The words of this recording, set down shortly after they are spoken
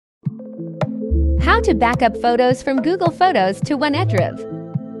How to back up photos from Google Photos to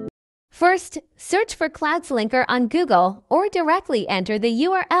OneDrive. First, search for Cloudslinker on Google or directly enter the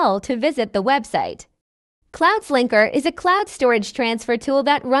URL to visit the website. Cloudslinker is a cloud storage transfer tool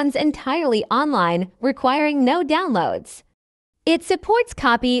that runs entirely online, requiring no downloads. It supports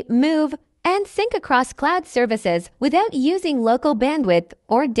copy, move, and sync across cloud services without using local bandwidth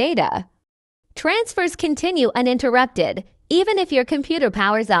or data. Transfers continue uninterrupted, even if your computer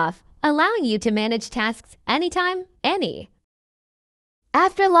powers off, allowing you to manage tasks anytime, any.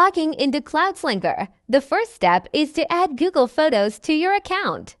 After logging into Cloudslinker, the first step is to add Google Photos to your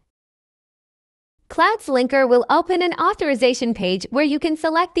account. Cloudslinker will open an authorization page where you can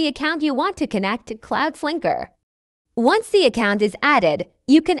select the account you want to connect to Cloudslinker. Once the account is added,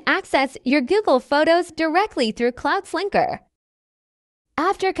 you can access your Google Photos directly through Cloudslinker.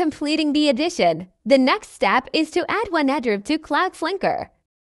 After completing the addition, the next step is to add OneDrive to Cloudslinker.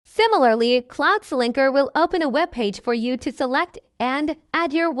 Similarly, Cloudslinker will open a web page for you to select and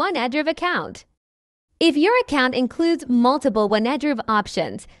add your OneDrive account. If your account includes multiple OneDrive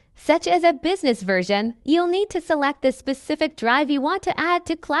options, such as a business version, you'll need to select the specific drive you want to add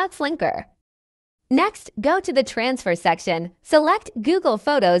to Cloudslinker. Next, go to the Transfer section, select Google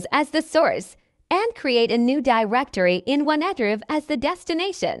Photos as the source, and create a new directory in OneDrive as the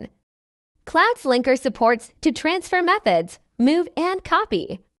destination. Cloudslinker supports to transfer methods, move and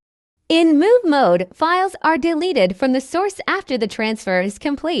copy. In move mode, files are deleted from the source after the transfer is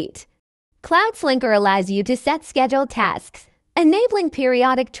complete. Cloudslinker allows you to set scheduled tasks, enabling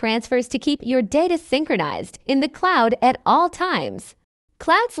periodic transfers to keep your data synchronized in the cloud at all times.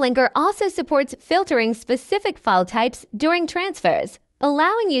 Cloudslinker also supports filtering specific file types during transfers,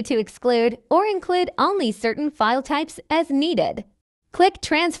 allowing you to exclude or include only certain file types as needed. Click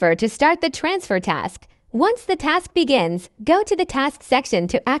Transfer to start the transfer task. Once the task begins, go to the Task section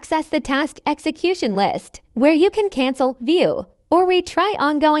to access the task execution list, where you can cancel, view, or retry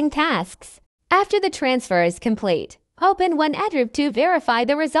ongoing tasks. After the transfer is complete, open OneDrive to verify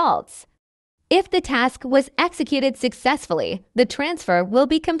the results. If the task was executed successfully, the transfer will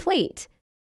be complete.